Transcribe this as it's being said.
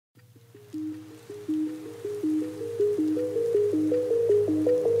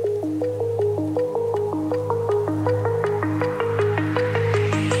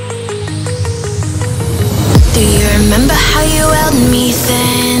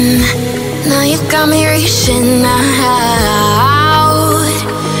got me reaching out.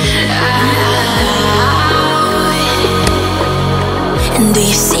 And do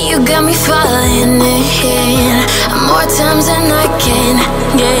you see you got me falling in more times than I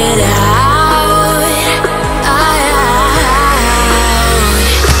can get out.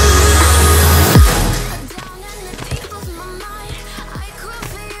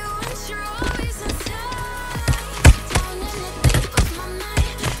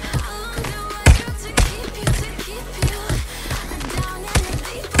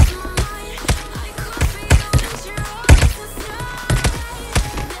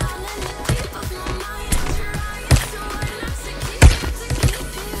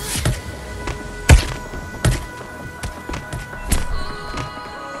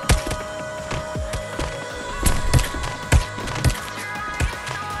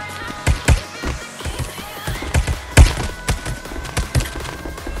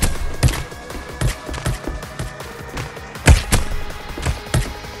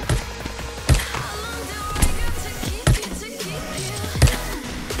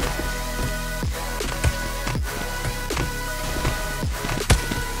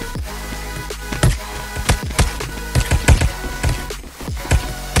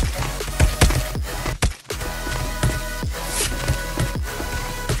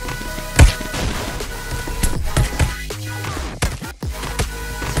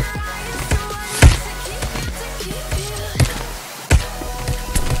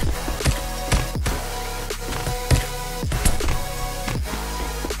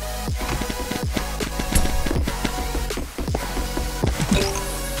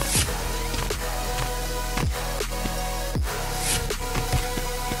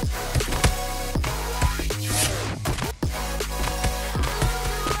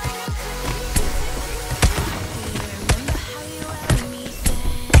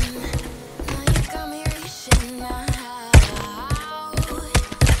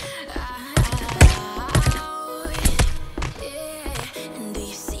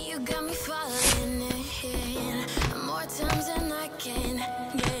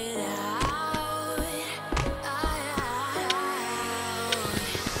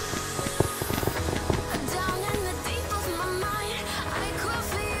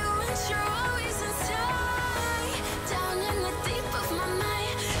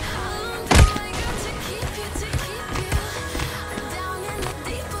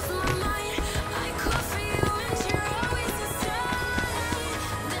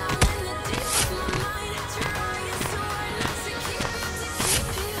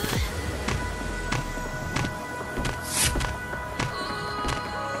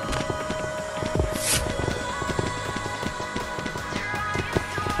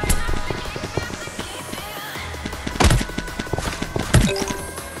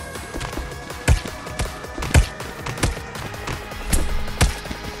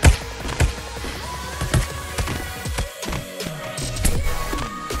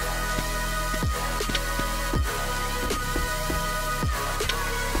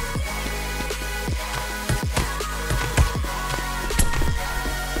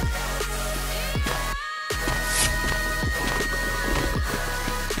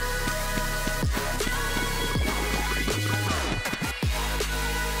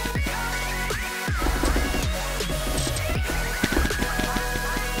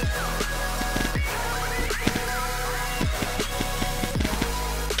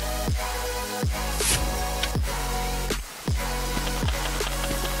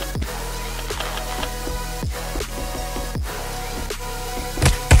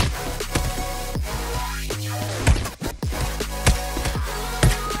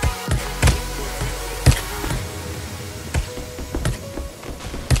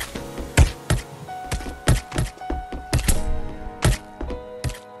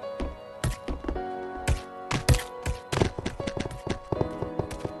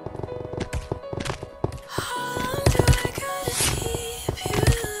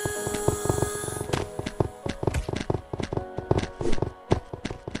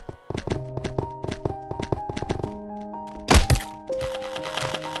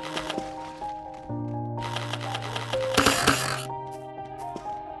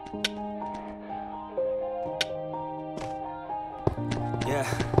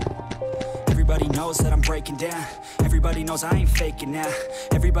 Everybody knows that I'm breaking down. Everybody knows I ain't faking now.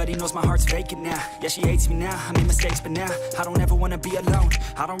 Everybody knows my heart's vacant now. Yeah, she hates me now, I made mistakes, but now I don't ever wanna be alone.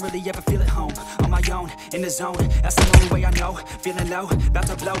 I don't really ever feel at home. On my own, in the zone, that's the only way I know. Feeling low, about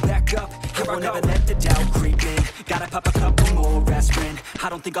to blow back up. Here I won't ever let the doubt creep in. Gotta pop a couple more aspirin. I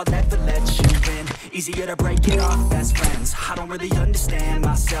don't think I'll ever let you in. Easier to break it off best friends. I don't really understand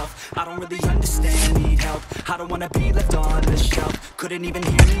myself. I don't really understand, need help. I don't wanna be left on the shelf. Couldn't even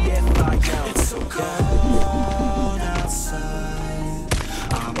hear me if I yelled. It's so cold outside,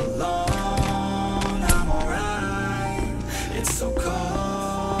 I'm alone, I'm alright. It's so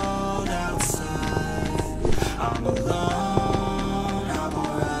cold outside, I'm alone, I'm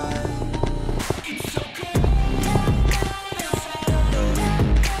alright. It's so cold outside, I'm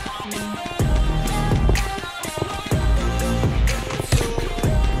alone.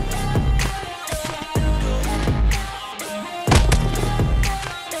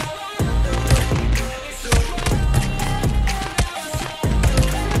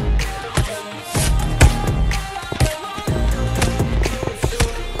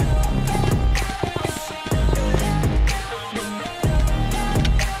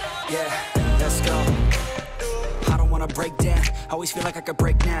 Always feel like I could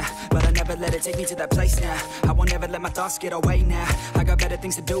break now, but I never let it take me to that place now. I won't ever let my thoughts get away now. I got better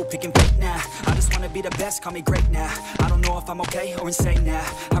things to do, picking fake now. I just wanna be the best, call me great now. I don't know if I'm okay or insane now.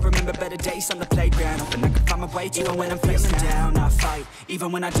 I remember better days on the playground, hoping I can find my way to even when I'm feeling down. I fight,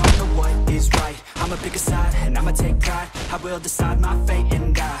 even when I don't know what is right. I'ma pick a side, and I'ma take pride. I will decide my fate,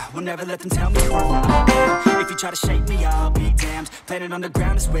 and I will never let them tell me who I am. If you try to shake me, I'll be damned. Planet on the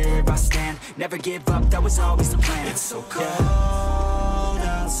ground is where I stand. Never give up, that was always the plan. It's so cold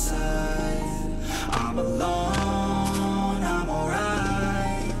outside, I'm alone, I'm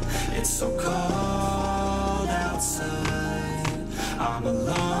alright. It's so cold outside, I'm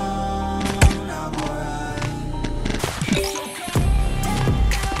alone, I'm alright. It's so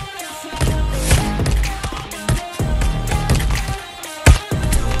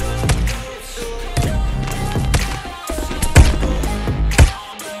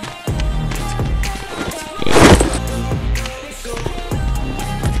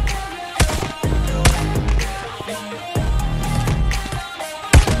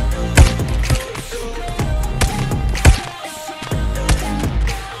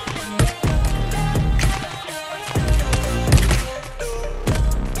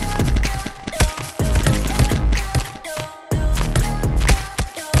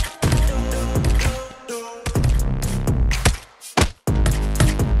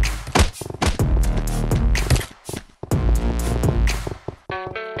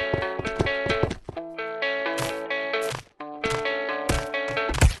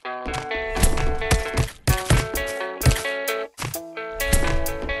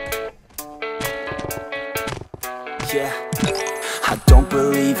yeah. I don't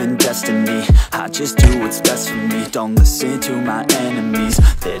believe in destiny, I just do what's best for me. Don't listen to my enemies,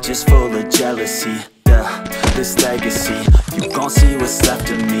 they're just full of jealousy. Yeah, this legacy, you gon' see what's left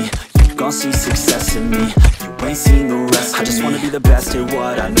of me. You gon' see success in me, you ain't seen the rest of me. I just wanna be the best at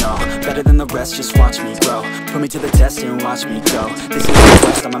what I know, better than the rest, just watch me grow. Put me to the test and watch me go. This is the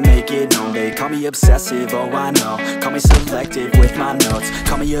quest, I'ma make it known. They call me obsessive, oh I know. Call me selective with my notes,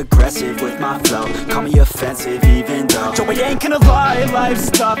 call me aggressive with my flow, call me offensive even though Joey ain't gonna lie, life's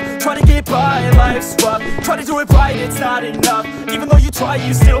tough. Try to get by, life's rough. Try to do it right, it's not enough. Even though you try,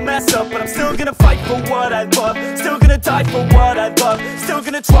 you still mess up. But I'm still gonna fight for what I love, still gonna die for what I love, still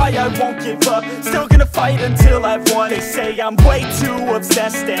gonna try, I won't give up, still gonna fight until I've won. They say I'm way too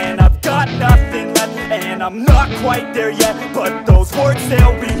obsessed and I've got nothing left, and I'm not quite there yet, but those words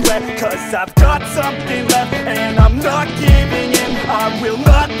they'll regret. Cause I've got something left and I'm not giving in. I will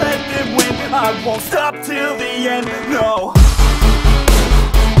not let them win, I won't stop till the end, no.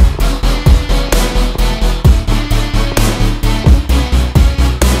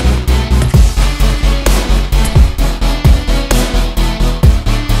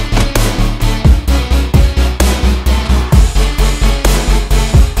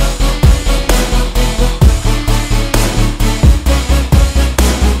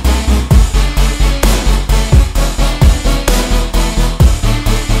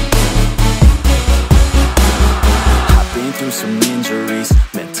 Some injuries,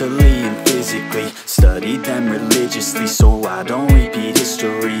 mentally and physically. Studied them religiously so I don't repeat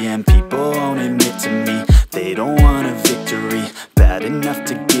history. And people won't admit to me they don't want a victory bad enough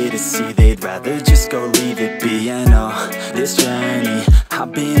to get a C. They'd rather just go leave it be. And oh, this journey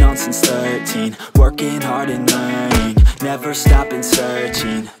I've been on since 13, working hard and learning, never stopping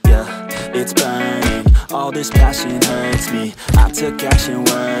searching. Yeah, it's burning. All this passion hurts me. I took action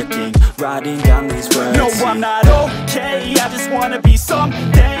working, writing down these words. No, I'm not okay, I just wanna be something.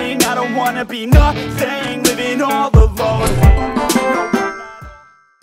 I don't wanna be nothing, living all alone.